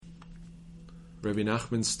Rebbe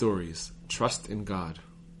Nachman's stories, Trust in God.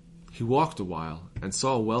 He walked a while and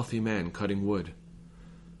saw a wealthy man cutting wood.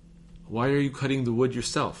 "Why are you cutting the wood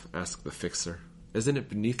yourself?" asked the fixer. "Isn't it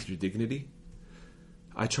beneath your dignity?"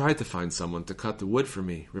 "I tried to find someone to cut the wood for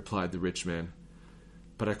me," replied the rich man,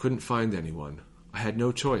 "but I couldn't find anyone. I had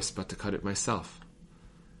no choice but to cut it myself."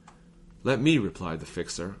 "Let me," replied the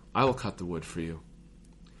fixer. "I will cut the wood for you."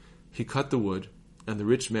 He cut the wood, and the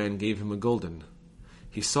rich man gave him a gulden.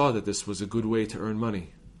 He saw that this was a good way to earn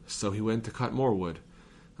money, so he went to cut more wood,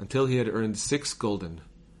 until he had earned 6 gulden.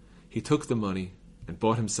 He took the money and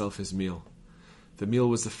bought himself his meal. The meal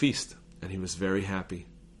was a feast, and he was very happy.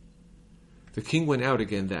 The king went out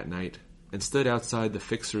again that night, and stood outside the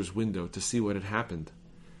fixer's window to see what had happened.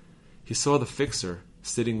 He saw the fixer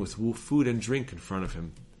sitting with food and drink in front of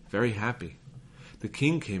him, very happy. The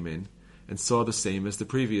king came in, and saw the same as the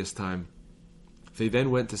previous time. They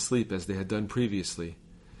then went to sleep as they had done previously,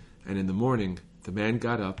 and in the morning the man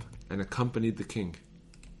got up and accompanied the king.